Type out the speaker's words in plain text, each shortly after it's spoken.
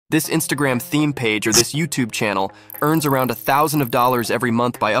This Instagram theme page or this YouTube channel earns around $1,000 every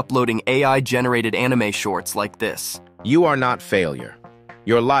month by uploading AI-generated anime shorts like this. You are not failure.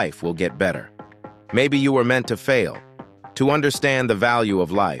 Your life will get better. Maybe you were meant to fail, to understand the value of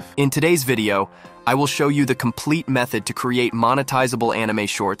life. In today's video, I will show you the complete method to create monetizable anime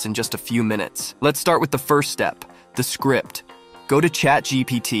shorts in just a few minutes. Let's start with the first step, the script. Go to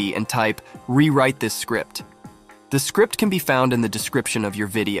ChatGPT and type, "Rewrite this script." The script can be found in the description of your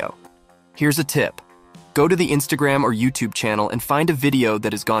video. Here's a tip. Go to the Instagram or YouTube channel and find a video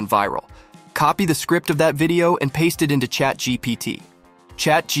that has gone viral. Copy the script of that video and paste it into ChatGPT.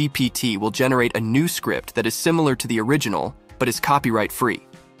 ChatGPT will generate a new script that is similar to the original, but is copyright-free.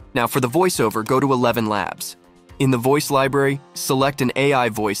 Now for the voiceover, go to 11 Labs. In the voice library, select an AI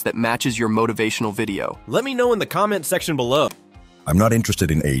voice that matches your motivational video. Let me know in the comment section below. I'm not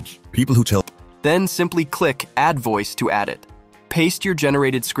interested in age. People who tell... Then simply click Add Voice to add it. Paste your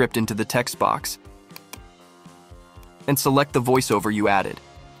generated script into the text box and select the voiceover you added.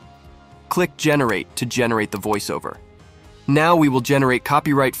 Click Generate to generate the voiceover. Now we will generate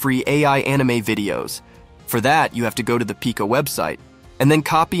copyright-free AI anime videos. For that, you have to go to the Pika website and then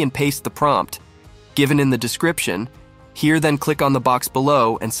copy and paste the prompt given in the description. Here, then click on the box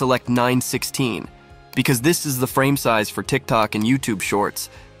below and select 9:16. Because this is the frame size for TikTok and YouTube Shorts,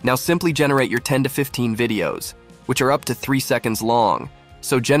 now simply generate your 10 to 15 videos, which are up to 3 seconds long.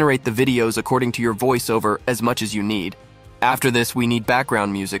 So generate the videos according to your voiceover as much as you need. After this, we need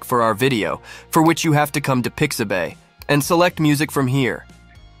background music for our video, for which you have to come to Pixabay and select music from here.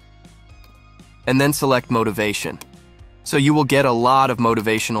 And then select motivation. So you will get a lot of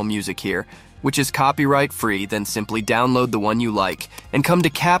motivational music here, which is copyright free. Then simply download the one you like and come to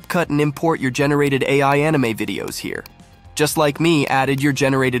CapCut and import your generated AI anime videos here. Just like me, added your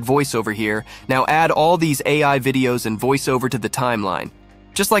generated voiceover here. Now add all these AI videos and voiceover to the timeline.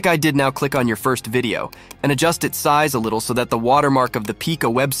 Just like I did, now click on your first video and adjust its size a little so that the watermark of the Pika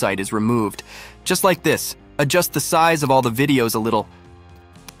website is removed. Just like this, adjust the size of all the videos a little.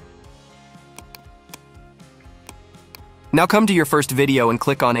 Now come to your first video and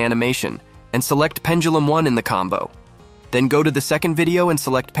click on Animation and select Pendulum 1 in the combo. Then go to the second video and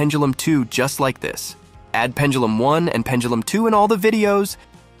select Pendulum 2 just like this. Add Pendulum 1 and Pendulum 2 in all the videos.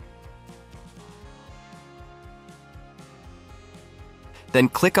 Then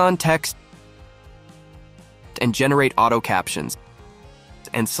click on Text and generate auto captions.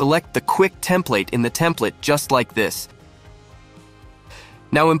 And select the quick template in the template just like this.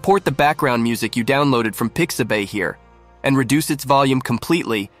 Now import the background music you downloaded from Pixabay here and reduce its volume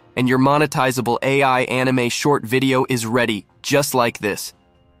completely, and your monetizable AI anime short video is ready just like this.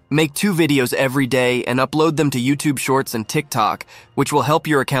 Make 2 videos every day and upload them to YouTube Shorts and TikTok, which will help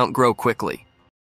your account grow quickly.